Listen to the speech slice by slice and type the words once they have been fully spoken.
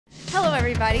Hello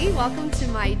everybody, welcome to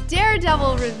my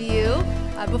Daredevil review.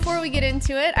 Before we get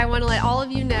into it, I want to let all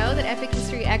of you know that Epic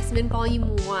History X-Men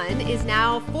Volume 1 is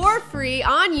now for free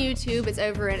on YouTube. It's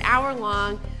over an hour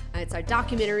long. It's our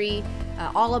documentary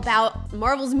all about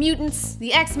Marvel's mutants,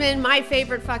 the X-Men, my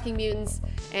favorite fucking mutants,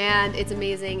 and it's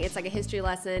amazing. It's like a history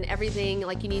lesson, everything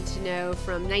like you need to know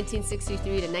from 1963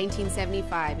 to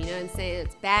 1975. You know what I'm saying?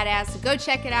 It's badass, so go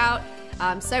check it out.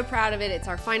 I'm so proud of it. It's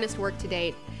our finest work to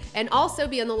date. And also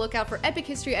be on the lookout for Epic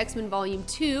History X-Men Volume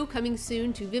 2 coming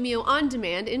soon to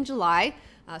Vimeo-On-Demand in July.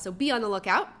 So be on the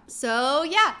lookout. So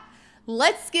yeah,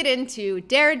 let's get into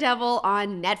Daredevil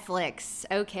on Netflix.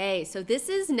 Okay, so this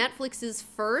is Netflix's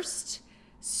first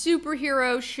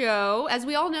superhero show. As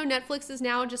we all know, Netflix is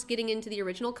now just getting into the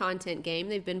original content game.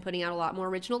 They've been putting out a lot more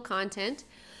original content.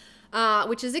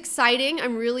 Which is exciting.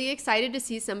 I'm really excited to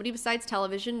see somebody besides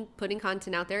television putting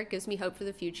content out there. It gives me hope for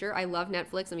the future. I love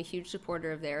Netflix. I'm a huge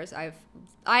supporter of theirs.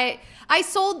 I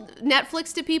sold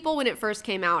Netflix to people when it first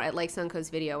came out at like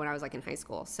Suncoast Video when I was like in high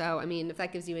school. So, I mean, if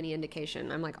that gives you any indication,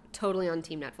 I'm like totally on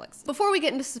Team Netflix. Before we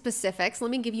get into specifics,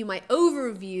 let me give you my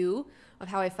overview of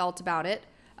how I felt about it.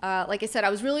 Like I said, I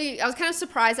was kind of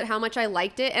surprised at how much I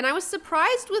liked it. And I was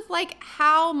surprised with like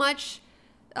how much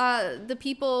the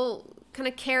people kind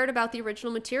of cared about the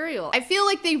original material. I feel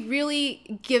like they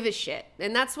really give a shit.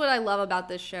 And that's what I love about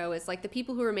this show is like the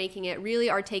people who are making it really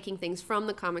are taking things from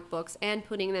the comic books and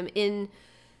putting them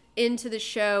into the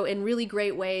show in really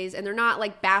great ways. And they're not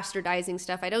like bastardizing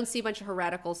stuff. I don't see a bunch of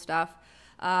heretical stuff.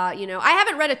 You know, I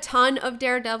haven't read a ton of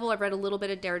Daredevil. I've read a little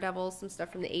bit of Daredevil, some stuff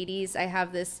from the 80s. I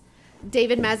have this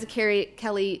David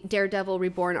Mazzucchelli Daredevil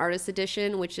Reborn Artist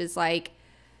Edition, which is like,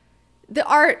 the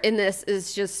art in this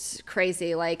is just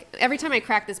crazy. Like every time I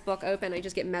crack this book open, I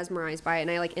just get mesmerized by it,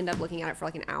 and I like end up looking at it for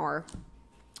like an hour.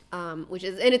 And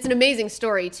it's an amazing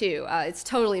story too. It's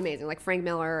totally amazing. Like Frank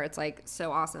Miller, it's like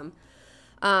so awesome.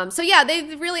 So yeah,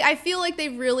 I feel like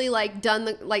they've really like done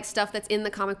the like stuff that's in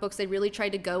the comic books. They really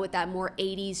tried to go with that more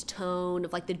 80s tone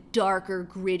of like the darker,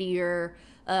 grittier,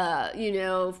 you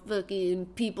know, fucking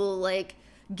people like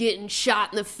getting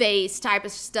shot in the face type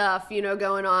of stuff, you know,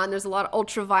 going on. There's a lot of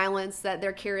ultra violence that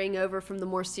they're carrying over from the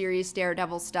more serious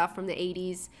Daredevil stuff from the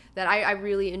 80s that I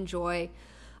really enjoy.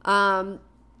 And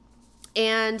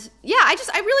yeah, I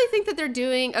really think that they're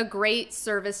doing a great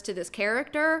service to this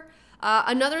character.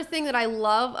 Another thing that I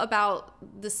love about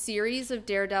the series of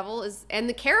Daredevil and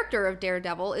the character of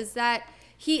Daredevil is that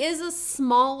he is a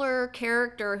smaller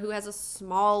character who has a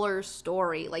smaller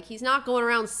story. Like, he's not going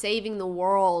around saving the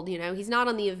world, you know? He's not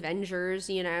on the Avengers,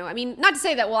 you know? I mean, not to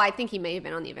say that, well, I think he may have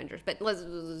been on the Avengers, but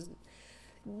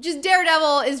just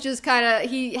Daredevil is just kind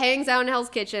of, he hangs out in Hell's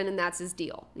Kitchen, and that's his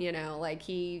deal, you know? Like,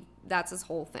 that's his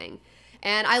whole thing.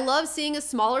 And I love seeing a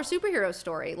smaller superhero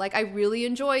story. Like, I really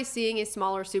enjoy seeing a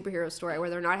smaller superhero story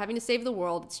where they're not having to save the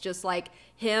world. It's just, like,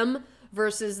 him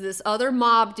versus this other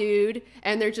mob dude,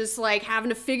 and they're just like having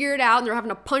to figure it out, and they're having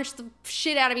to punch the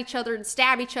shit out of each other and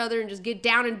stab each other and just get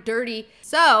down and dirty.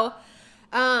 So,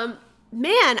 man,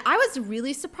 I was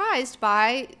really surprised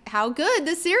by how good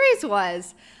the series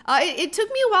was. It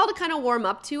took me a while to kind of warm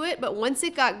up to it, but once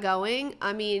it got going,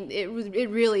 I mean, it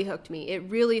really hooked me. It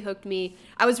really hooked me.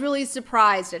 I was really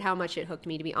surprised at how much it hooked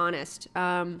me, to be honest.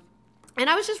 And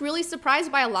I was just really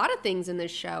surprised by a lot of things in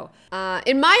this show.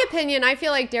 In my opinion, I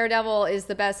feel like Daredevil is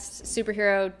the best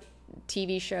superhero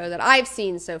TV show that I've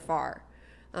seen so far.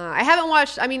 I haven't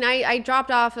watched, I mean, I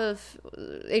dropped off of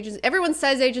Agents. Everyone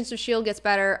says Agents of S.H.I.E.L.D. gets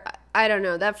better. I don't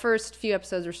know. That first few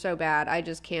episodes are so bad. I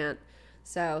just can't.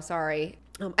 So, sorry.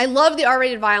 I love the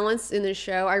R-rated violence in this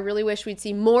show. I really wish we'd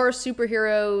see more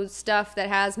superhero stuff that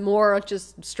has more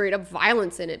just straight up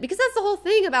violence in it. Because that's the whole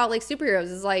thing about like superheroes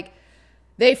is like,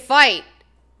 they fight,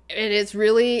 and it's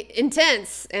really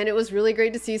intense, and it was really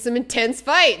great to see some intense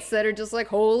fights that are just like,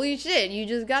 holy shit, you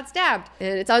just got stabbed.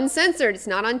 And it's uncensored, it's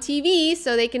not on TV,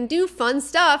 so they can do fun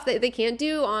stuff that they can't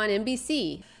do on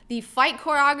NBC. The fight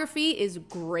choreography is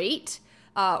great,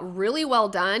 really well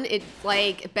done. It's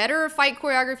like better fight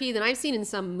choreography than I've seen in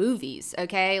some movies,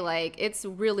 okay? Like, it's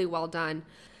really well done.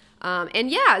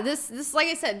 And yeah, this like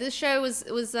I said, this show was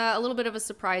a little bit of a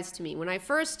surprise to me. When I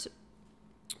first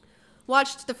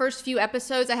watched the first few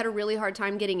episodes, I had a really hard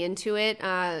time getting into it,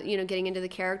 you know, getting into the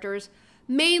characters,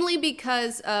 mainly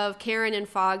because of Karen and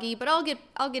Foggy, but I'll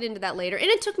get into that later. And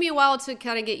it took me a while to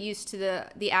kind of get used to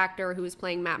the actor who was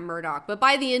playing Matt Murdock, but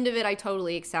by the end of it, I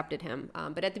totally accepted him.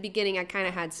 But at the beginning, I kind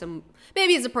of had some,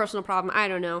 maybe it's a personal problem, I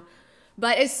don't know.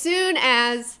 But as soon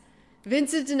as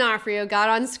Vincent D'Onofrio got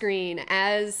on screen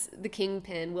as the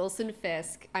Kingpin, Wilson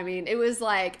Fisk, I mean, it was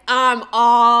like, I'm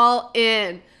all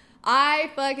in. I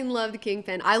fucking love the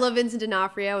Kingpin. I love Vincent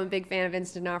D'Onofrio. I'm a big fan of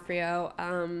Vincent D'Onofrio.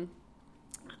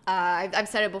 I've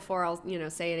said it before. I'll,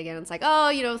 say it again. It's like,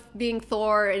 oh, being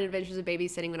Thor in Adventures of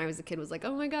Babysitting when I was a kid was like,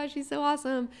 oh my gosh, he's so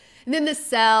awesome. And then The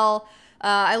Cell.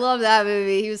 I love that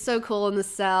movie. He was so cool in The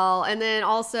Cell. And then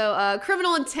also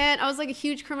Criminal Intent. I was like a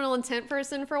huge Criminal Intent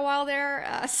person for a while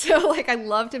there. So like I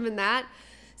loved him in that.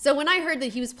 So when I heard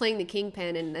that he was playing the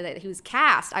Kingpin and that he was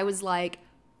cast, I was like,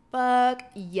 fuck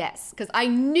yes. Because I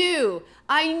knew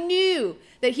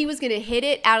that he was going to hit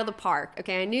it out of the park.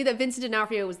 Okay, I knew that Vincent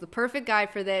D'Onofrio was the perfect guy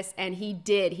for this, and he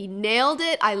did. He nailed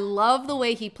it. I love the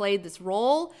way he played this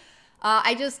role.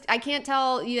 I can't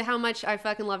tell you how much I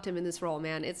fucking loved him in this role,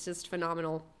 man. It's just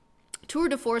phenomenal. Tour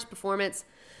de force performance.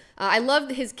 I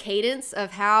loved his cadence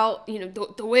of how,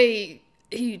 the way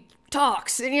he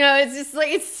talks. And, it's just like,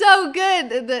 it's so good.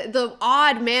 The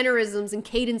odd mannerisms and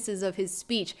cadences of his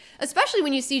speech, especially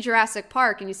when you see Jurassic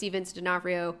Park and you see Vincent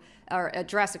D'Onofrio, or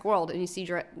Jurassic World, and you see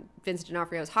Vincent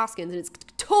D'Onofrio as Hoskins, and it's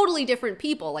totally different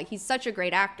people. Like, he's such a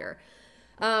great actor.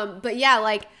 But yeah,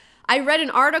 like, I read an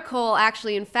article,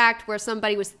 actually, in fact, where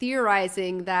somebody was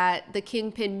theorizing that the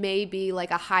Kingpin may be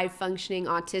like a high-functioning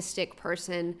autistic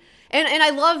person. And I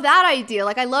love that idea.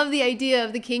 Like, I love the idea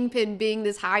of the Kingpin being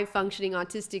this high-functioning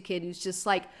autistic kid who's just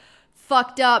like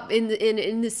fucked up in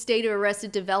this state of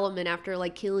arrested development after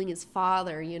like killing his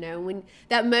father, when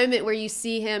that moment where you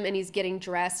see him and he's getting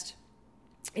dressed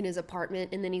in his apartment,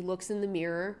 and then he looks in the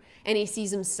mirror and he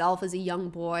sees himself as a young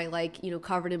boy, like,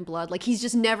 covered in blood. Like, he's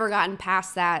just never gotten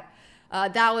past that.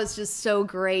 That was just so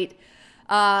great.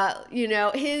 The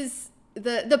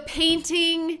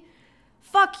painting,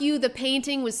 fuck you, the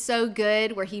painting was so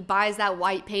good, where he buys that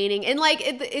white painting, and like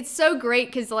it's so great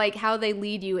because like how they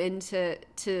lead you into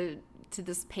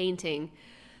this painting.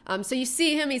 So you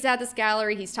see him, he's at this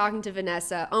gallery, he's talking to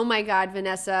Vanessa. Oh my God,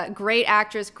 Vanessa, great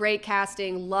actress, great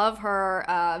casting, love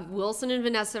her. Wilson and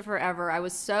Vanessa forever. I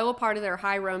was so a part of their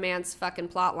high romance fucking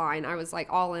plot line. I was like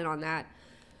all in on that.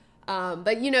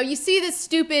 But you see this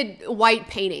stupid white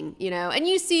painting, and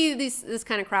you see this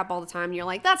kind of crap all the time, and you're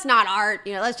like, that's not art,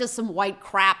 that's just some white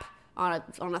crap on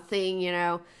a thing,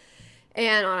 and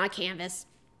on a canvas.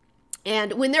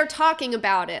 And when they're talking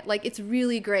about it, like, it's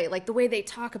really great. Like, the way they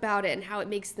talk about it and how it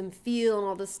makes them feel and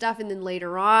all this stuff. And then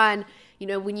later on,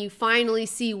 when you finally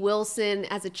see Wilson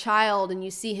as a child and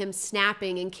you see him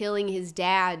snapping and killing his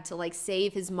dad to, like,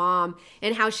 save his mom,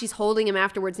 and how she's holding him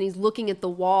afterwards and he's looking at the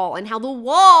wall, and how the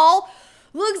wall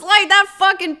looks like that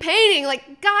fucking painting.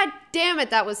 Like, God damn it,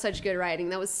 that was such good writing.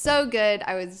 That was so good.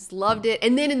 I just loved it.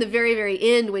 And then in the very, very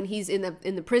end, when he's in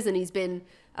the prison, he's been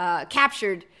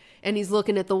captured, and he's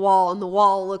looking at the wall, and the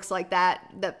wall looks like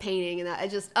that painting, and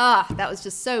that was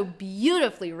just so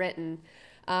beautifully written.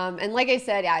 And like I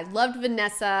said, yeah, I loved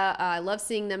Vanessa. I love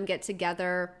seeing them get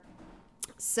together.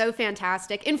 So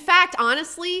fantastic. In fact,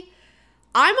 honestly,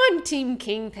 I'm on Team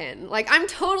Kingpin. Like, I'm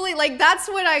totally, like, that's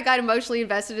what I got emotionally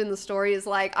invested in the story, is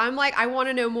like, I want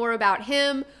to know more about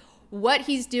him, what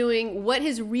he's doing, what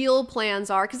his real plans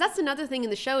are. Because that's another thing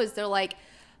in the show, is they're like,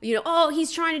 oh,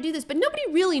 he's trying to do this, but nobody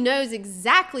really knows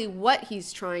exactly what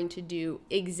he's trying to do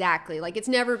exactly. Like, it's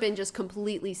never been just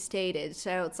completely stated.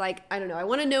 So it's like, I don't know. I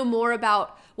want to know more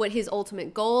about what his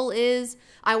ultimate goal is.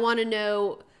 I want to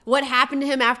know what happened to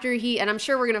him after and I'm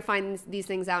sure we're going to find these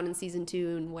things out in season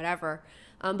 2 and whatever.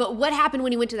 But what happened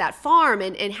when he went to that farm,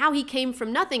 and how he came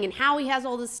from nothing, and how he has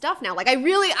all this stuff now. Like,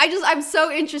 I'm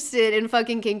so interested in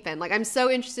fucking Kingpin. Like, I'm so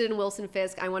interested in Wilson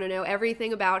Fisk. I want to know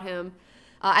everything about him.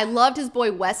 I loved his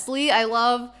boy Wesley. I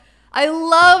love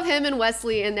him and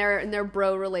Wesley in their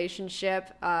bro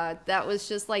relationship. That was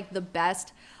just like the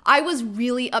best. I was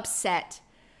really upset.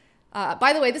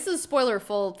 By the way, this is a spoiler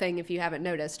full thing if you haven't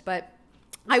noticed, but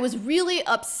I was really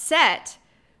upset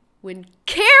when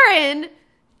Karen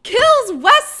kills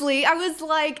Wesley. I was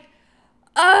like,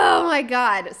 oh my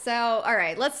God. So, all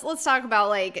right, let's talk about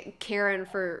like Karen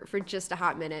for just a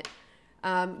hot minute.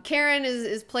 Karen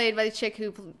is played by the chick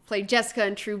who played Jessica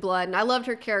in True Blood, and I loved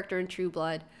her character in True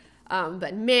Blood.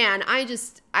 But man, I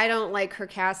don't like her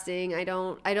casting. I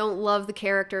don't love the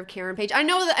character of Karen Page. I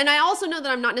know that, and I also know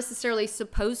that I'm not necessarily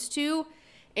supposed to.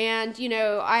 And,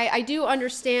 I do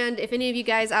understand if any of you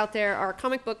guys out there are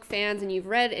comic book fans and you've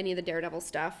read any of the Daredevil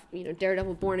stuff,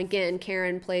 Daredevil Born Again,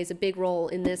 Karen plays a big role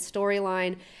in this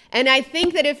storyline. And I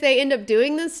think that if they end up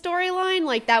doing this storyline,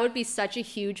 like, that would be such a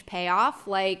huge payoff.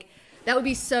 Like, that would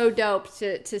be so dope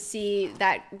to see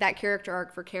that character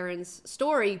arc for Karen's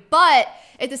story. But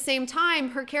at the same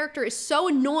time, her character is so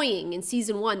annoying in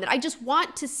season 1 that I just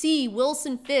want to see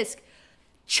Wilson Fisk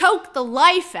choke the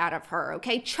life out of her,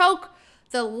 okay? Choke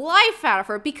the life out of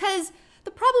her, because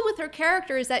the problem with her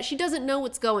character is that she doesn't know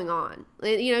what's going on.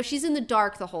 She's in the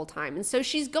dark the whole time. And so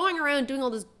she's going around doing all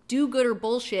this do-gooder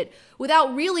bullshit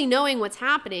without really knowing what's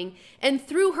happening, and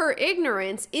through her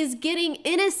ignorance is getting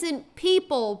innocent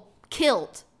people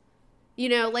killed. You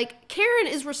know, like, Karen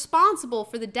is responsible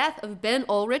for the death of Ben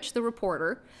Ulrich, the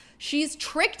reporter. She's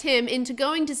tricked him into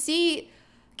going to see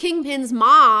Kingpin's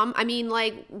mom. I mean,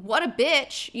 like, what a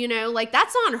bitch, you know, like,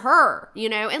 that's on her, you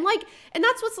know, and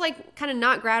that's what's, like, kind of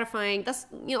not gratifying. That's,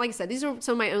 you know, like I said, these are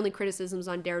some of my only criticisms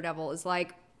on Daredevil, is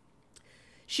like,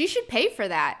 she should pay for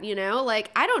that, you know, like,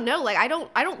 I don't know, like, I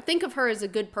don't think of her as a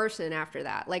good person after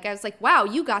that. Like, I was like, wow,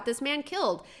 you got this man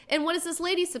killed. And what is this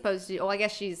lady supposed to do? Oh, I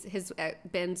guess she's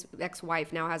Ben's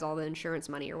ex-wife now, has all the insurance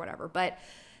money or whatever, but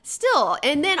still.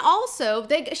 And then also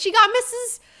she got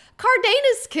Mrs.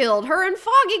 Cardenas killed. Her and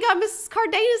Foggy got Mrs.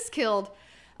 Cardenas killed,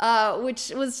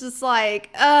 which was just like,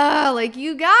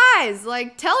 you guys,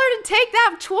 like, tell her to take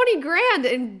that 20 grand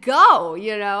and go,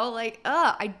 you know, like,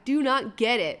 I do not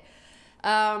get it.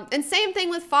 And same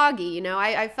thing with Foggy, you know,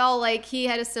 I felt like he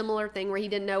had a similar thing where he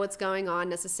didn't know what's going on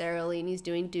necessarily, and he's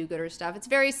doing do-gooder stuff. It's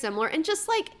very similar, and just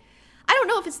like, I don't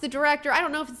know if it's the director, I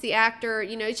don't know if it's the actor,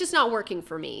 you know, it's just not working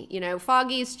for me. You know,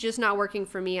 Foggy's just not working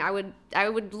for me. I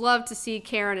would love to see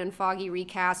Karen and Foggy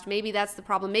recast. Maybe that's the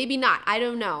problem. Maybe not. I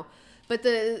don't know. But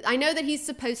I know that he's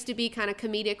supposed to be kind of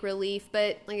comedic relief,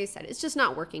 but like I said, it's just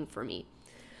not working for me.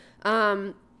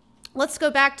 Let's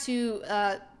go back to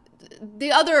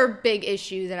the other big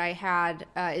issue that I had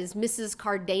is Mrs.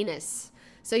 Cardenas.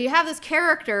 So you have this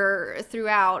character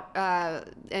throughout,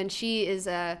 and she's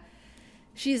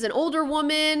an older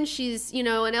woman. She's, you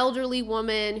know, an elderly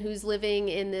woman who's living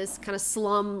in this kind of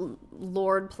slum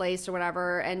lord place or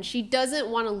whatever, and she doesn't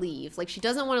want to leave. Like, she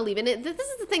doesn't want to leave. And this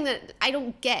is the thing that I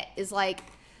don't get, is like,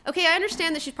 okay, I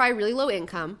understand that she's probably really low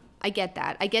income. I get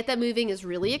that. I get that moving is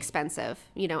really expensive.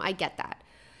 You know, I get that.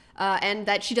 And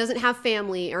that she doesn't have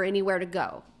family or anywhere to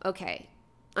go. Okay,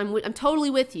 I'm totally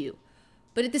with you.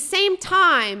 But at the same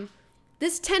time,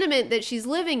 this tenement that she's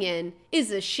living in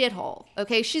is a shithole,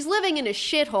 okay? She's living in a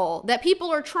shithole that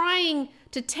people are trying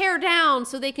to tear down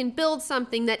so they can build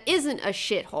something that isn't a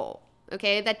shithole,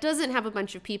 okay? That doesn't have a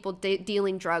bunch of people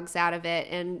dealing drugs out of it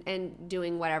and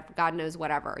doing whatever, God knows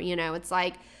whatever, you know? It's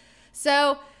like,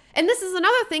 so, and this is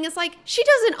another thing, it's like, she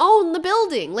doesn't own the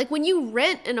building. Like, when you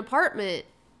rent an apartment,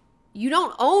 you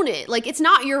don't own it. Like, it's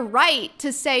not your right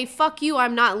to say, fuck you,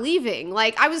 I'm not leaving.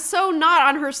 Like, I was so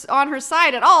not on her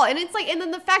side at all. And it's like, and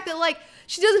then the fact that, like,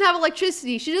 she doesn't have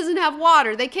electricity, she doesn't have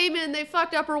water. They came in, they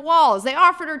fucked up her walls. They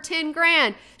offered her 10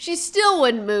 grand. She still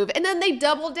wouldn't move. And then they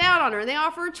doubled down on her and they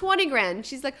offered her 20 grand. And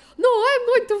she's like, no, I'm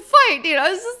going to fight. You know,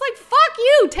 it's just like, fuck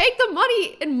you, take the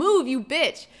money and move, you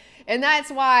bitch. And that's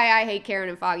why I hate Karen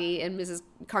and Foggy and Mrs.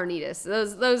 Carnitas.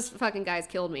 Those fucking guys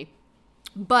killed me.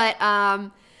 But,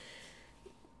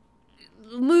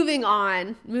 moving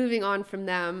on from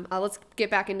them, let's get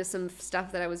back into some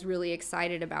stuff that I was really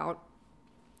excited about.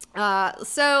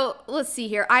 So let's see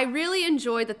here. I really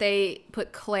enjoyed that they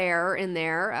put Claire in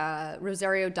there,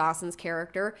 Rosario Dawson's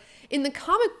character. In the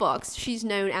comic books, she's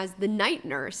known as the Night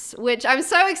Nurse, which I'm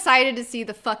so excited to see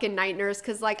the fucking Night Nurse,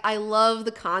 because, like, I love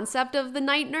the concept of the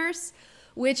Night Nurse,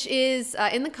 which is,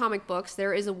 in the comic books,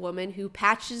 there is a woman who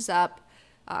patches up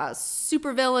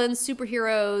supervillains,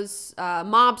 superheroes,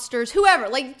 mobsters, whoever,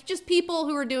 like, just people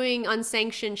who are doing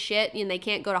unsanctioned shit and they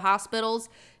can't go to hospitals.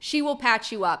 She will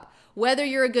patch you up, whether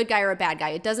you're a good guy or a bad guy.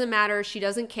 It doesn't matter. She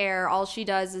doesn't care. All she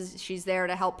does is she's there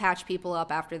to help patch people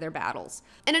up after their battles.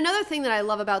 And another thing that I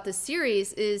love about this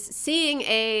series is seeing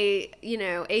a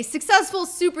successful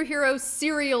superhero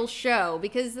serial show,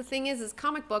 because the thing is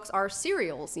comic books are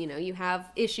serials. You know, you have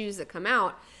issues that come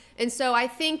out. And so I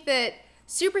think that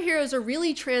superheroes are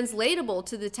really translatable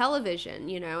to the television,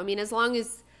 you know? I mean, as long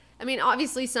as, I mean,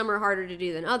 obviously some are harder to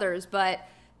do than others, but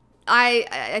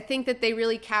I think that they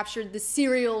really captured the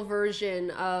serial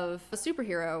version of a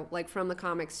superhero, like, from the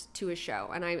comics to a show.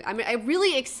 And I'm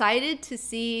really excited to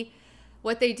see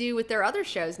what they do with their other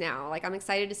shows now. Like, I'm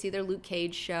excited to see their Luke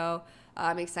Cage show.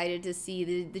 I'm excited to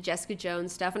see the Jessica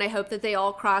Jones stuff, and I hope that they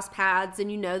all cross paths, and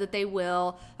you know that they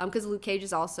will, because Luke Cage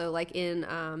is also, like, in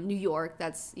New York.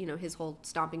 That's, you know, his whole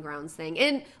stomping grounds thing.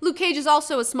 And Luke Cage is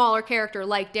also a smaller character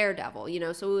like Daredevil, you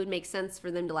know, so it would make sense for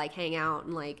them to, like, hang out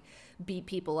and, like, beat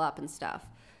people up and stuff.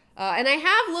 And I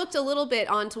have looked a little bit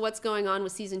onto what's going on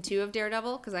with season 2 of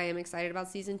Daredevil, because I am excited about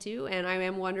season 2, and I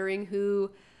am wondering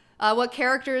what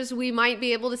characters we might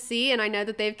be able to see, and I know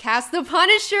that they've cast the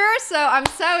Punisher, so I'm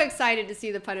so excited to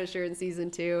see the Punisher in season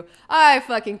 2. I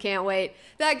fucking can't wait.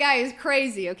 That guy is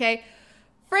crazy, okay?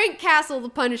 Frank Castle, the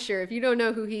Punisher, if you don't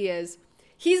know who he is,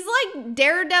 he's like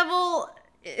Daredevil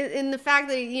in the fact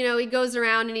that, you know, he goes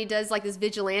around and he does, like, this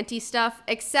vigilante stuff,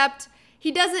 except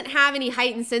he doesn't have any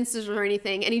heightened senses or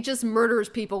anything, and he just murders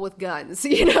people with guns,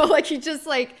 you know? Like, he just,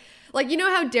 like, you know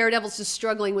how Daredevil's just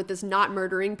struggling with this not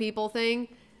murdering people thing?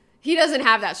 He doesn't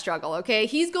have that struggle, okay?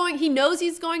 He knows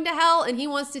he's going to hell, and he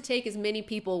wants to take as many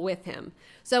people with him.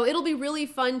 So it'll be really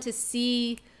fun to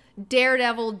see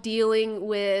Daredevil dealing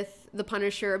with the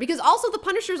Punisher, because also the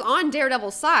Punisher's on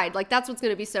Daredevil's side. Like, that's what's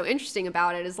going to be so interesting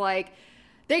about it, is like,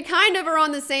 they kind of are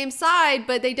on the same side,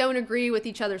 but they don't agree with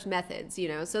each other's methods, you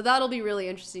know? So that'll be really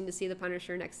interesting to see the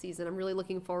Punisher next season. I'm really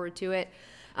looking forward to it.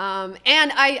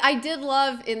 And I did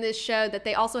love in this show that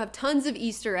they also have tons of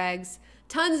Easter eggs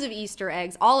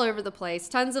all over the place.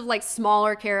 Tons of like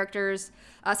smaller characters,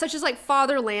 such as like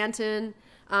Father Lanton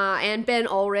and Ben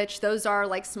Ulrich. Those are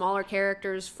like smaller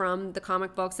characters from the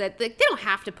comic books that they don't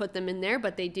have to put them in there,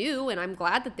 but they do, and I'm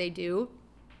glad that they do.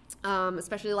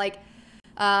 Especially like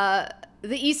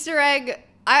the Easter egg.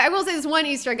 I will say this one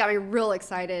Easter egg got me real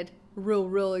excited.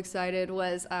 Real excited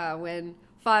was when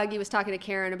Foggy was talking to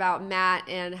Karen about Matt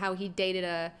and how he dated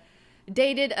a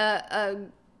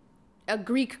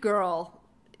Greek girl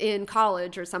in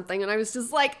college or something, and I was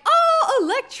just like, oh,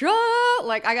 Elektra!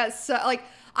 Like, I got so, like,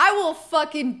 I will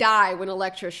fucking die when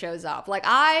Elektra shows up. Like,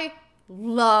 I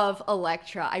love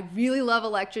Elektra. I really love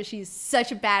Elektra. She's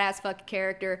such a badass fucking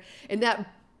character, and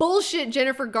that bullshit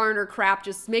Jennifer Garner crap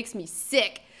just makes me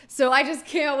sick. So I just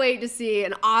can't wait to see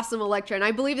an awesome Elektra, and I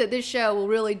believe that this show will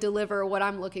really deliver what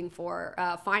I'm looking for.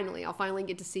 Finally, I'll finally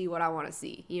get to see what I want to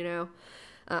see, you know,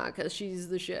 because she's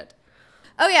the shit.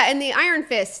 Oh yeah, and the Iron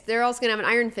Fist, they're also going to have an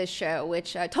Iron Fist show,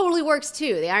 which totally works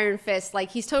too. The Iron Fist, like,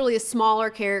 he's totally a smaller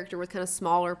character with kind of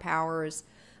smaller powers.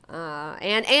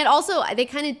 And also, they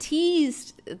kind of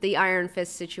teased the Iron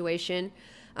Fist situation.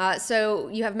 So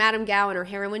you have Madame Gao and her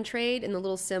heroin trade, and the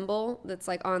little symbol that's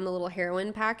like on the little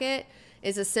heroin packet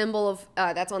is a symbol of,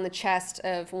 that's on the chest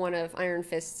of one of Iron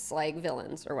Fist's like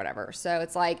villains or whatever. So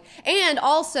it's like, and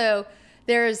also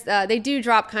there's, they do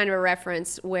drop kind of a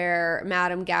reference where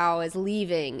Madame Gao is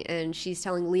leaving, and she's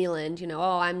telling Leland, you know,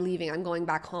 oh, I'm leaving, I'm going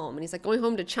back home. And he's like, going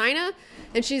home to China?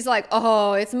 And she's like,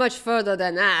 oh, it's much further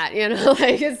than that, you know,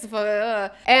 like, it's,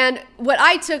 and what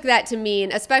I took that to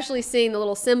mean, especially seeing the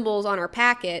little symbols on her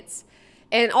packets,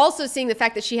 and also seeing the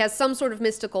fact that she has some sort of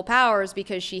mystical powers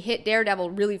because she hit Daredevil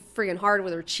really friggin' hard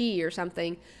with her chi or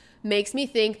something, makes me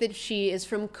think that she is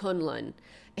from Kunlun.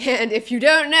 And if you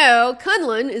don't know,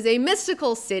 Kunlun is a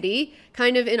mystical city,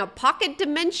 kind of in a pocket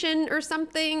dimension or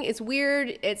something. It's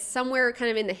weird. It's somewhere kind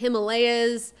of in the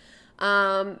Himalayas.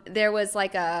 There was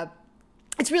like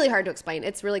it's really hard to explain.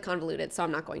 It's really convoluted, so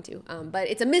I'm not going to. But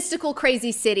it's a mystical,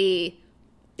 crazy city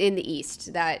in the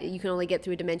East that you can only get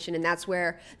through a dimension, and that's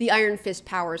where the Iron Fist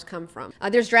powers come from.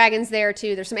 There's dragons there,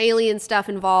 too. There's some alien stuff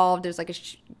involved. There's like a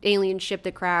alien ship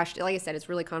that crashed. Like I said, it's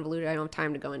really convoluted. I don't have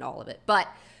time to go into all of it. But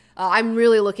I'm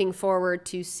really looking forward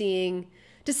to seeing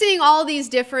all these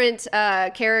different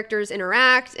characters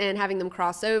interact and having them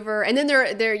cross over. And then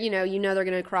they're they're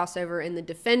going to cross over in the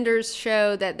Defenders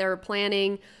show that they're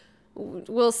planning.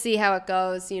 We'll see how it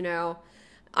goes, you know.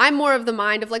 I'm more of the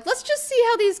mind of like, let's just see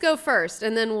how these go first,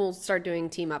 and then we'll start doing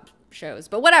team up shows.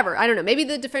 But whatever, I don't know. Maybe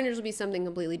the Defenders will be something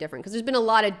completely different, because there's been a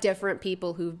lot of different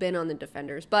people who've been on the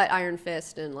Defenders, but Iron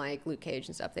Fist and like Luke Cage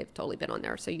and stuff, they've totally been on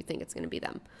there, so you think it's going to be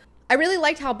them. I really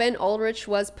liked how Ben Ulrich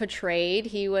was portrayed.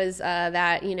 He was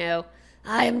that, you know,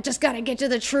 I'm just gotta get to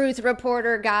the truth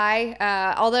reporter guy.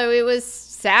 Although it was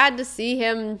sad to see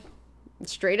him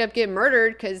straight up get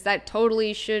murdered, because that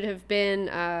totally should have been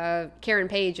Karen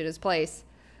Page at his place.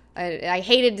 I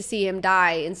hated to see him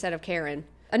die instead of Karen.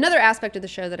 Another aspect of the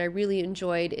show that I really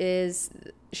enjoyed is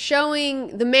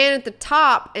showing the man at the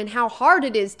top and how hard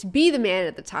it is to be the man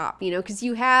at the top, you know, because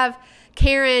you have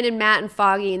Karen and Matt and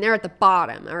Foggy, and they're at the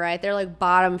bottom, all right? They're like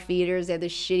bottom feeders. They have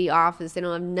this shitty office. They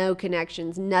don't have no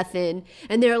connections, nothing.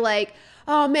 And they're like,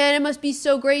 oh, man, it must be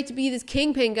so great to be this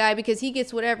Kingpin guy because he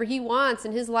gets whatever he wants,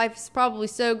 and his life is probably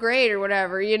so great or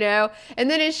whatever, you know? And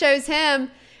then it shows him,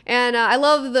 and I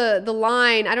love the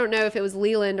line. I don't know if it was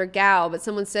Leland or Gao, but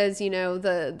someone says, you know,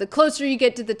 the closer you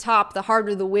get to the top, the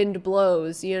harder the wind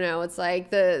blows, you know? It's like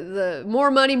the more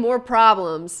money, more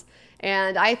problems.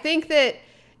 And I think that,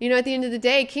 you know, at the end of the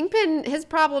day, Kingpin, his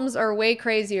problems are way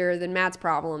crazier than Matt's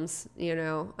problems. You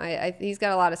know, he's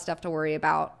got a lot of stuff to worry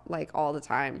about, like, all the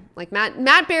time. Like,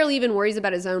 Matt barely even worries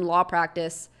about his own law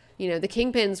practice. You know, the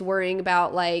Kingpin's worrying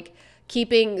about, like,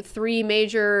 keeping 3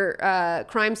 major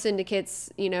crime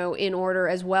syndicates, you know, in order,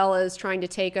 as well as trying to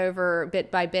take over bit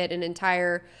by bit an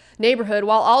entire neighborhood,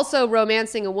 while also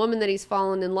romancing a woman that he's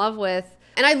fallen in love with.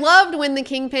 And I loved when the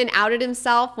Kingpin outed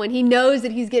himself, when he knows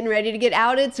that he's getting ready to get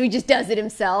outed, so he just does it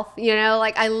himself, you know?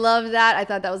 Like, I love that. I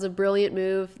thought that was a brilliant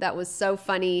move. That was so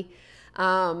funny.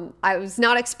 I was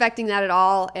not expecting that at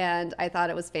all, and I thought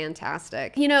it was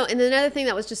fantastic. You know, and another thing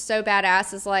that was just so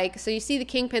badass is like, so you see the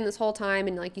Kingpin this whole time,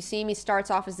 and like you see him, he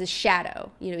starts off as this shadow.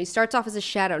 You know, he starts off as a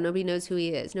shadow. Nobody knows who he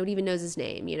is. Nobody even knows his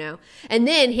name, you know. And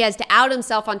then he has to out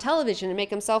himself on television and make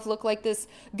himself look like this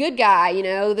good guy, you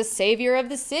know, the savior of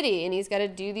the city. And he's got to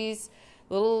do these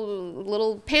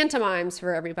little pantomimes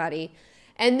for everybody.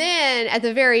 And then at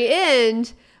the very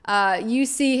end, you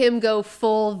see him go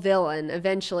full villain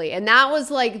eventually. And that was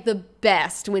like the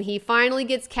best when he finally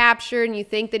gets captured and you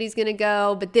think that he's going to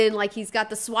go. But then like he's got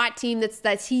the SWAT team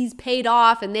that's he's paid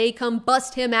off and they come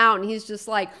bust him out. And he's just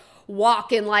like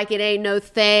walking like it ain't no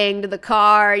thing to the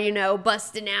car, you know,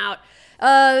 busting out.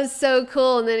 It was so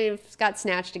cool. And then he got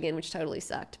snatched again, which totally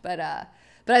sucked. But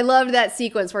I loved that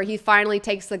sequence where he finally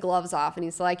takes the gloves off and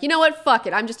he's like, you know what? Fuck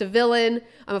it. I'm just a villain.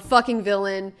 I'm a fucking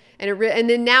villain. And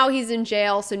then now he's in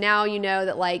jail. So now you know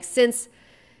that like since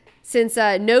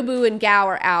Nobu and Gao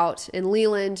are out and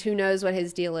Leland, who knows what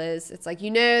his deal is, it's like,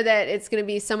 you know that it's going to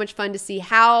be so much fun to see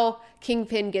how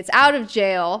Kingpin gets out of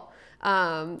jail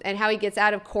and how he gets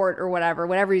out of court or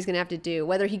whatever he's going to have to do.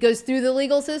 Whether he goes through the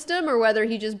legal system or whether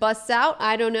he just busts out,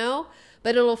 I don't know.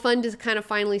 But it'll be fun to kind of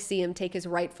finally see him take his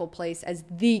rightful place as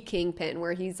the Kingpin,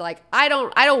 where he's like, I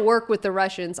don't work with the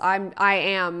Russians. I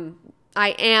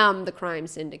am the crime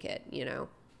syndicate, you know.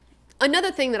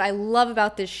 Another thing that I love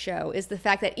about this show is the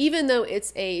fact that even though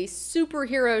it's a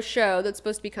superhero show that's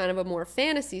supposed to be kind of a more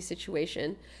fantasy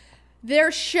situation,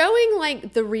 they're showing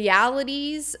like the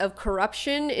realities of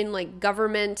corruption in like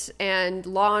government and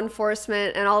law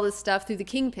enforcement and all this stuff through the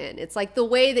Kingpin. It's like the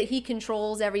way that he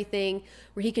controls everything,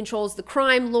 where he controls the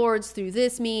crime lords through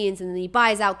this means, and then he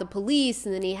buys out the police,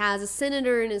 and then he has a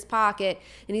senator in his pocket,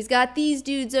 and he's got these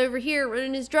dudes over here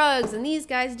running his drugs, and these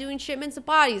guys doing shipments of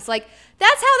bodies. Like,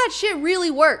 that's how that shit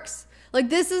really works. Like,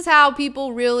 this is how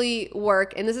people really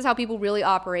work, and this is how people really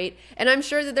operate. And I'm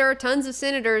sure that there are tons of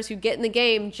senators who get in the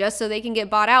game just so they can get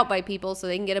bought out by people so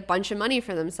they can get a bunch of money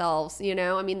for themselves, you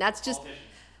know? I mean, that's just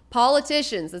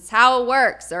politicians. That's how it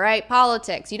works, all right?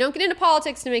 Politics. You don't get into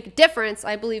politics to make a difference.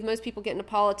 I believe most people get into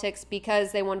politics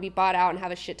because they want to be bought out and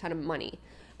have a shit ton of money.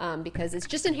 Because it's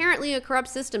just inherently a corrupt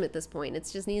system at this point. It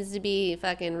just needs to be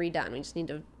fucking redone. We just need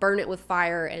to burn it with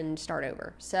fire and start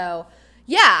over. So...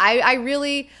 yeah,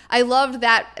 I loved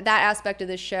that aspect of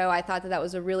this show. I thought that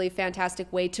was a really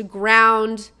fantastic way to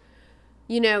ground,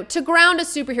 a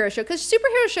superhero show. Because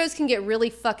superhero shows can get really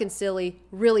fucking silly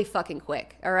really fucking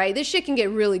quick, all right? This shit can get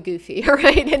really goofy, all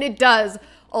right? And it does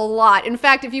a lot. In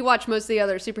fact, if you watch most of the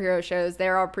other superhero shows,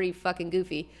 they're all pretty fucking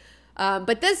goofy.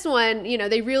 But this one,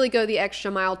 they really go the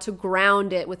extra mile to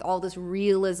ground it with all this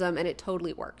realism, and it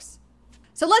totally works.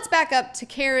 So let's back up to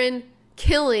Karen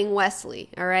killing Wesley,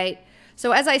 all right?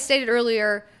 So as I stated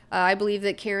earlier, I believe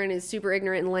that Karen is super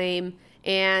ignorant and lame.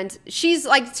 And she's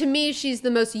like, to me, she's the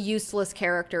most useless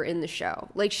character in the show.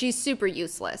 Like, she's super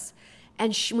useless.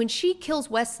 And when she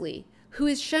kills Wesley, who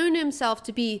has shown himself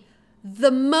to be the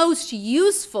most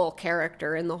useful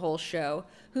character in the whole show,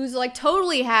 who's like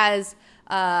totally has,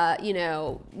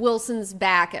 Wilson's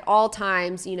back at all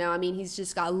times. He's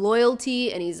just got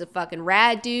loyalty and he's a fucking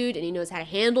rad dude and he knows how to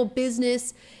handle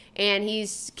business. And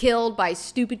he's killed by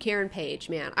stupid Karen Page,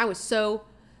 man. I was so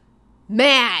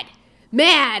mad.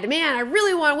 Man, I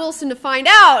really want Wilson to find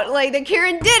out, like, that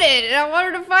Karen did it. And I want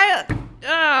her to find out. Oh,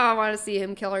 I want to see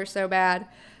him kill her so bad.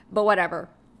 But whatever.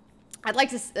 I'd like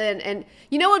to, and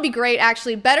you know what would be great,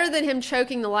 actually? Better than him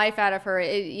choking the life out of her,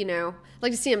 I'd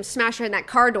like to see him smash her in that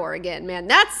car door again, man.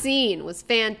 That scene was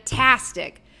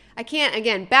fantastic. I can't,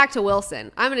 again, back to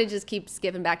Wilson. I'm going to just keep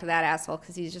skipping back to that asshole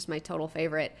because he's just my total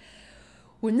favorite.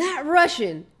 When that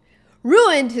Russian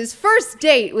ruined his first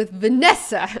date with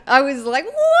Vanessa, I was like,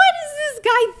 what is this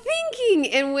guy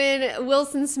thinking? And when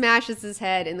Wilson smashes his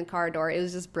head in the car door, it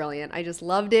was just brilliant. I just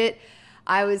loved it.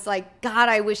 I was like, God,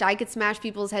 I wish I could smash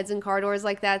people's heads in car doors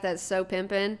like that. That's so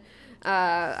pimpin'.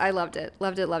 I loved it.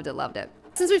 Loved it.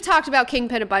 Since we've talked about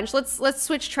Kingpin a bunch, let's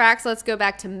switch tracks. Let's go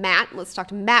back to Matt. Let's talk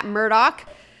to Matt Murdock.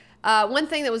 One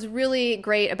thing that was really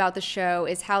great about the show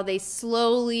is how they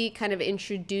slowly kind of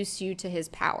introduce you to his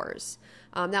powers.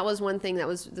 That was one thing that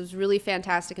was really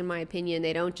fantastic in my opinion.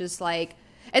 They don't just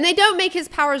and they don't make his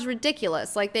powers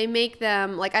ridiculous. Like, they make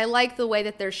them, I like the way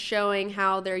that they're showing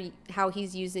how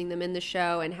he's using them in the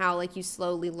show and how, you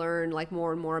slowly learn,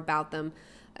 more and more about them.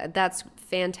 That's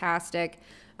fantastic.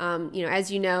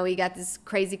 As you know, he got this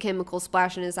crazy chemical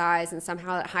splash in his eyes and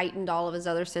somehow it heightened all of his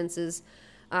other senses.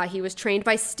 He was trained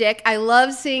by Stick. I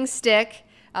love seeing Stick.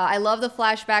 I love the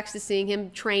flashbacks to seeing him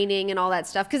training and all that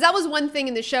stuff. Because that was one thing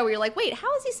in the show where you're like, wait,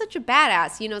 how is he such a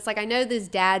badass? You know, it's like, I know this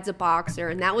dad's a boxer.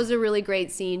 And that was a really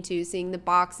great scene, too, seeing the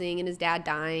boxing and his dad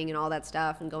dying and all that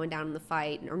stuff and going down in the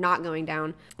fight or not going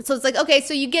down. So it's like, okay,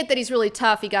 so you get that he's really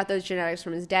tough. He got those genetics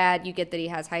from his dad. You get that he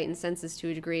has heightened senses to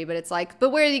a degree. But it's like,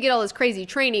 but where do you get all this crazy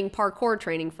training, parkour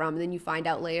training from? And then you find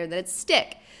out later that it's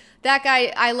Stick. That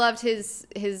guy, I loved his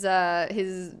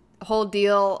whole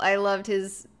deal. I loved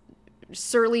his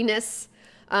surliness.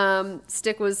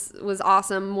 Stick was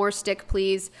awesome. More Stick,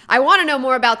 please. I want to know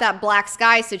more about that black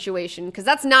sky situation, because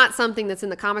that's not something that's in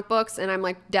the comic books, and I'm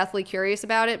like deathly curious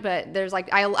about it. But there's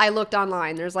like, I looked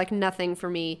online. There's like nothing for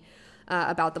me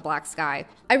about the black sky.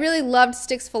 I really loved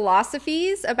Stick's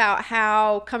philosophies about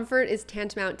how comfort is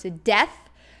tantamount to death.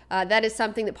 That is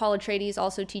something that Paul Atreides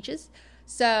also teaches.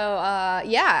 So,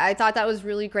 yeah, I thought that was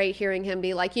really great hearing him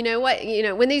be like, you know what, you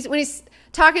know, when he's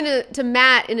talking to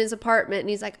Matt in his apartment and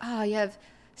he's like, oh, you have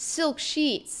silk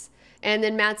sheets. And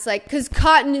then Matt's like, because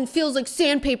cotton feels like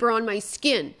sandpaper on my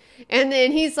skin. And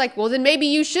then he's like, well, then maybe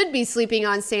you should be sleeping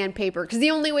on sandpaper, because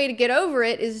the only way to get over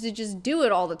it is to just do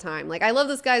it all the time. Like, I love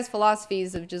this guy's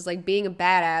philosophies of just like being a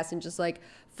badass and just like,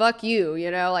 fuck you,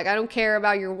 you know, like, I don't care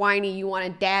about your whiny, you want a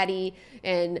daddy,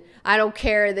 and I don't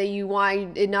care that you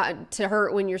want it not to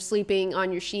hurt when you're sleeping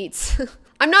on your sheets.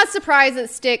 I'm not surprised that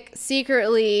Stick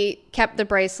secretly kept the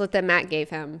bracelet that Matt gave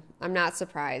him. I'm not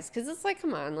surprised, because it's like,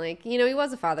 come on, like, you know, he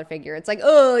was a father figure. It's like,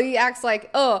 oh, he acts like,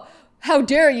 oh, how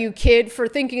dare you, kid, for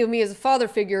thinking of me as a father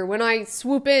figure when I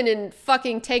swoop in and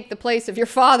fucking take the place of your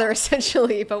father,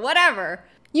 essentially, but whatever.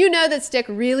 You know that Stick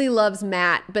really loves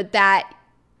Matt, but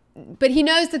he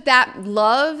knows that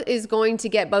love is going to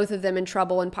get both of them in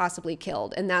trouble and possibly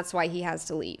killed, and that's why he has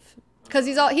to leave. Because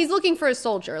he's looking for a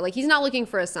soldier. Like, he's not looking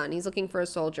for a son. He's looking for a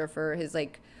soldier for his,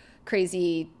 like,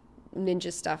 crazy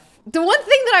ninja stuff. The one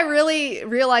thing that I really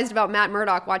realized about Matt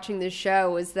Murdock watching this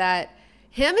show was that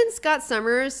him and Scott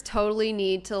Summers totally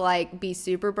need to, like, be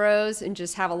super bros and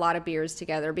just have a lot of beers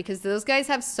together, because those guys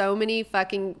have so many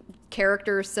fucking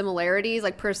character similarities,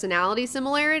 like personality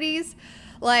similarities.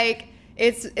 Like,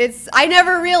 I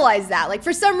never realized that. Like,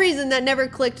 for some reason that never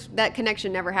clicked, that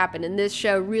connection never happened. And this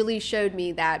show really showed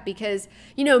me that, because,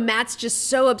 you know, Matt's just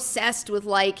so obsessed with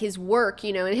like his work,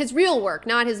 you know, and his real work,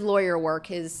 not his lawyer work,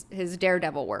 his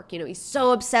Daredevil work, you know, he's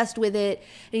so obsessed with it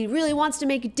and he really wants to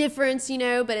make a difference, you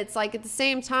know, but it's like at the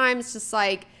same time, it's just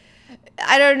like,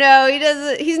 I don't know,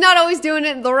 he's not always doing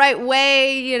it the right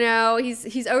way, you know,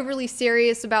 he's overly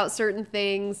serious about certain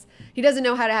things. He doesn't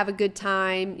know how to have a good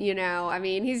time, you know. I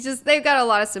mean, they've got a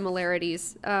lot of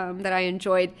similarities that I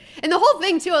enjoyed. And the whole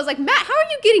thing, too, I was like, Matt, how are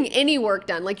you getting any work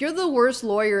done? Like, you're the worst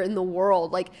lawyer in the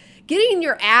world. Like, getting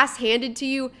your ass handed to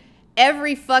you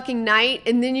every fucking night,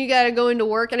 and then you gotta go into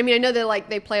work. And I mean, I know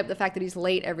they play up the fact that he's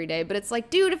late every day, but it's like,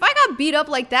 dude, if I got beat up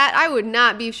like that, I would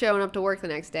not be showing up to work the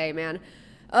next day, man.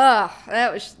 Ugh,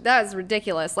 that was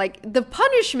ridiculous. Like, the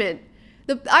punishment,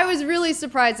 I was really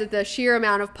surprised at the sheer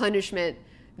amount of punishment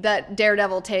that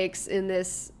Daredevil takes in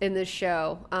this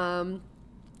show.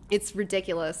 It's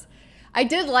ridiculous. I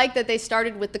did like that they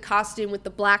started with the costume with the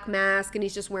black mask, and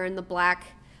he's just wearing the black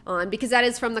on, because that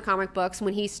is from the comic books.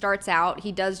 When he starts out,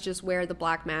 he does just wear the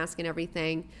black mask and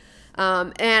everything.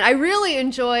 And I really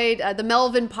enjoyed the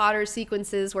Melvin Potter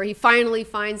sequences where he finally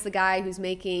finds the guy who's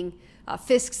making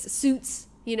Fisk's suits,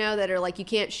 you know, that are like, you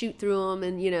can't shoot through them,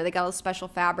 and, you know, they got all special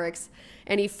fabrics,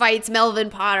 and he fights Melvin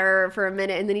Potter for a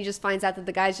minute, and then he just finds out that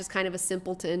the guy's just kind of a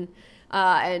simpleton,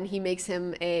 and he makes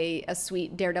him a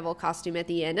sweet Daredevil costume at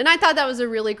the end. And I thought that was a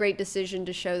really great decision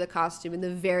to show the costume in the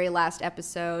very last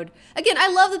episode. Again, I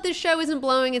love that this show isn't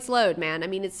blowing its load, man. I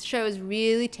mean, this show is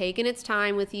really taking its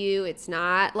time with you. It's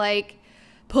not like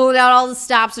pulling out all the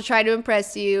stops to try to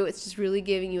impress you. It's just really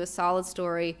giving you a solid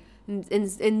story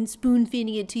and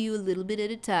spoon-feeding it to you a little bit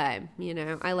at a time. You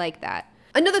know, I like that.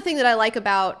 Another thing that I like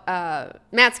about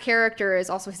Matt's character is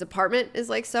also his apartment is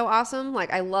like so awesome.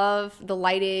 Like, I love the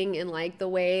lighting and like the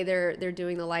way they're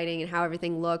doing the lighting and how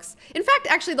everything looks. In fact,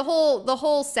 actually the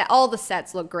whole set, all the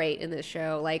sets look great in this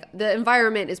show. Like, the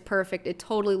environment is perfect. It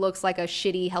totally looks like a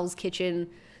shitty Hell's Kitchen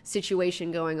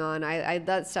situation going on.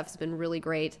 That stuff's been really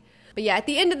great. But yeah, at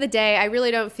the end of the day, I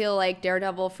really don't feel like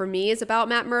Daredevil for me is about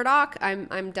Matt Murdock.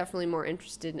 I'm definitely more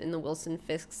interested in the Wilson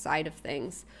Fisk side of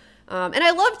things. And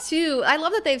I love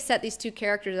that they've set these two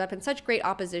characters up in such great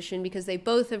opposition, because they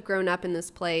both have grown up in this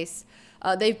place.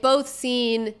 They've both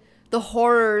seen the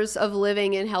horrors of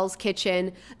living in Hell's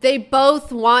Kitchen. They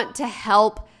both want to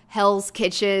help Hell's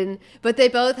Kitchen, but they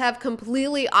both have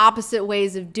completely opposite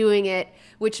ways of doing it,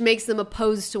 which makes them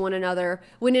opposed to one another,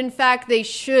 when in fact they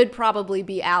should probably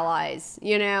be allies.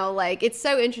 You know, like, it's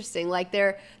so interesting. Like,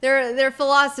 their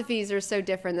philosophies are so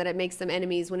different that it makes them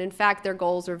enemies, when in fact their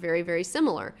goals are very, very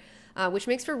similar, which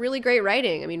makes for really great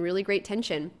writing. I mean, really great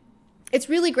tension. It's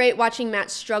really great watching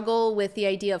Matt struggle with the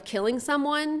idea of killing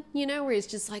someone, you know, where he's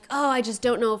just like, oh, I just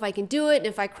don't know if I can do it. And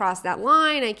if I cross that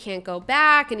line, I can't go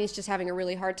back. And he's just having a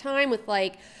really hard time with,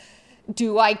 like,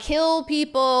 do I kill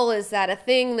people? Is that a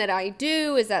thing that I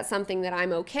do? Is that something that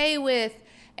I'm okay with?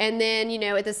 And then, you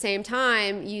know, at the same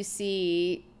time, you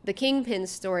see the Kingpin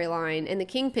storyline, and the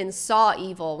Kingpin saw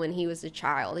evil when he was a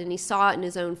child, and he saw it in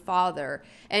his own father.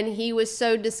 And he was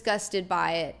so disgusted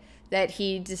by it that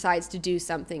he decides to do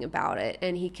something about it,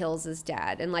 and he kills his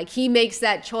dad. And, like, he makes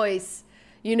that choice,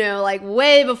 you know, like,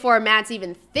 way before Matt's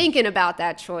even thinking about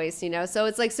that choice, you know? So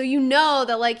it's like, so you know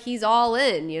that, like, he's all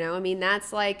in, you know? I mean,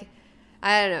 that's, like,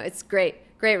 I don't know. It's great.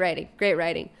 Great writing. Great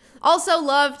writing. Also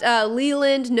loved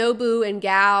Leland, Nobu, and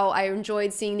Gao. I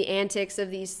enjoyed seeing the antics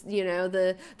of these, you know,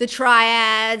 the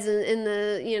triads and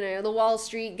the, you know, the Wall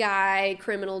Street guy,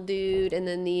 criminal dude, and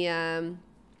then the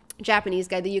Japanese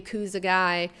guy, the Yakuza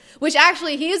guy, which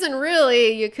actually he isn't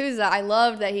really Yakuza. I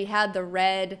loved that he had the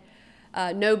red,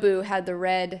 Nobu had the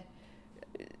red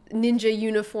ninja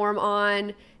uniform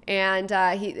on, and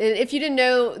if you didn't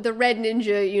know, the red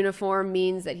ninja uniform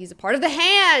means that he's a part of the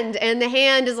Hand, and the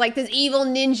Hand is like this evil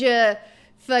ninja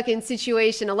fucking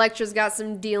situation. Elektra's got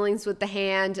some dealings with the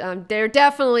Hand.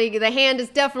 The Hand is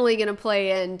definitely going to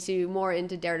play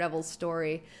into Daredevil's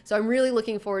story, so I'm really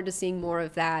looking forward to seeing more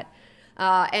of that.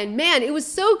 And man, it was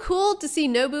so cool to see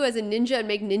Nobu as a ninja and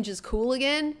make ninjas cool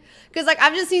again. Because, like,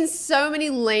 I've just seen so many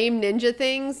lame ninja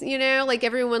things, you know? Like,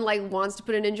 everyone, like, wants to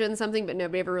put a ninja in something, but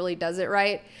nobody ever really does it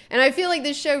right. And I feel like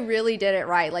this show really did it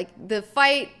right. Like, the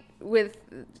fight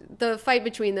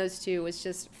between those two was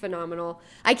just phenomenal.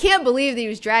 I can't believe that he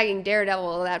was dragging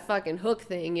Daredevil to that fucking hook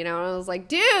thing, you know? And I was like,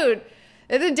 dude...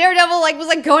 And then Daredevil, like, was,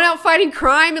 like, going out fighting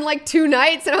crime in, like, 2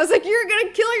 nights. And I was like, you're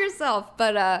gonna kill yourself.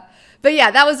 But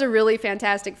yeah, that was a really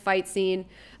fantastic fight scene.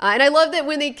 And I love that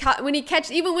when he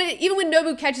even when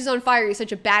Nobu catches on fire, he's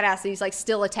such a badass that he's, like,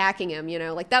 still attacking him, you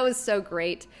know? Like, that was so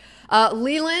great.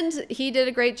 Leland, he did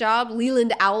a great job.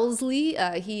 Leland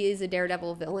Owlsley, he is a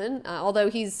Daredevil villain, although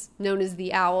he's known as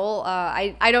the Owl.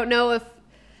 I don't know if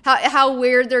how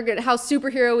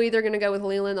superhero-y they're gonna go with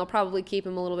Leland. They'll probably keep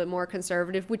him a little bit more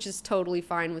conservative, which is totally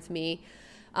fine with me.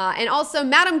 And also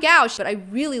Madame Gao, but I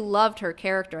really loved her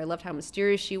character. I loved how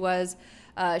mysterious she was.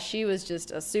 She was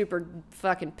just a super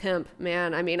fucking pimp,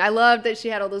 man. I mean, I loved that she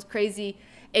had all those crazy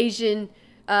Asian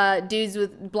dudes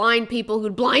with blind people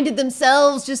who'd blinded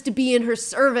themselves just to be in her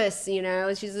service, you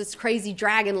know? She's this crazy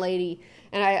dragon lady.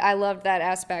 And I loved that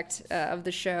aspect of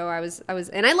the show.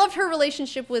 And I loved her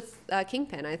relationship with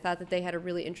Kingpin. I thought that they had a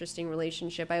really interesting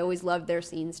relationship. I always loved their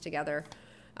scenes together.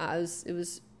 It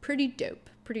was pretty dope.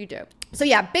 Pretty dope. So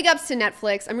yeah, big ups to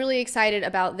Netflix. I'm really excited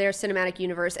about their cinematic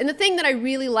universe. And the thing that I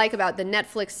really like about the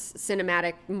Netflix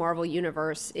cinematic Marvel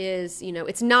universe is, you know,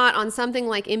 it's not on something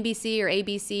like NBC or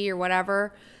ABC or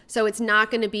whatever. So it's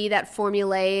not going to be that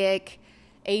formulaic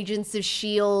Agents of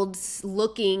S.H.I.E.L.D.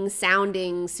 looking,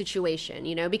 sounding situation,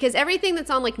 you know, because everything that's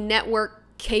on, like, network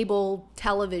cable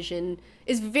television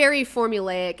is very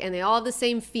formulaic, and they all have the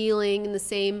same feeling and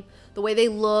the way they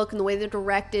look and the way they're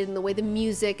directed and the way the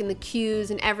music and the cues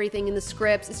and everything in the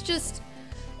scripts.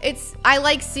 I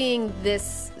like seeing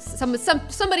this,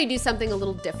 somebody do something a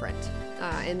little different.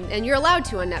 And you're allowed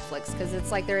to on Netflix, because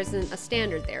it's like there isn't a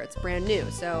standard there. It's brand new.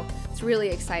 So it's a really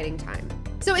exciting time.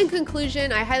 So in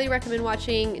conclusion, I highly recommend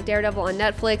watching Daredevil on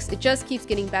Netflix. It just keeps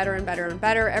getting better and better and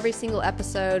better. Every single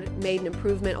episode made an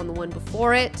improvement on the one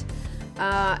before it.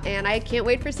 And I can't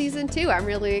wait for season 2. I'm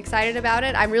really excited about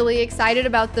it. I'm really excited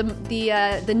about the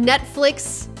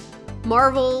Netflix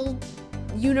Marvel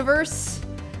universe.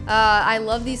 I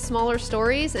love these smaller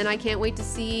stories, and I can't wait to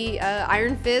see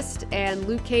Iron Fist and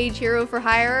Luke Cage Hero for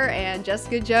Hire and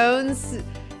Jessica Jones,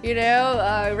 you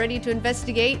know, ready to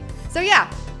investigate. So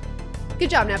yeah, good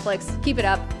job, Netflix. Keep it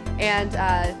up. And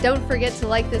don't forget to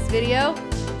like this video,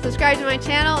 subscribe to my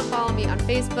channel, and follow me on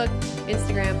Facebook,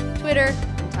 Instagram, Twitter,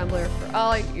 and Tumblr for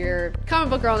all your Comic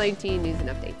Book Girl 19 news and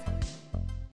updates.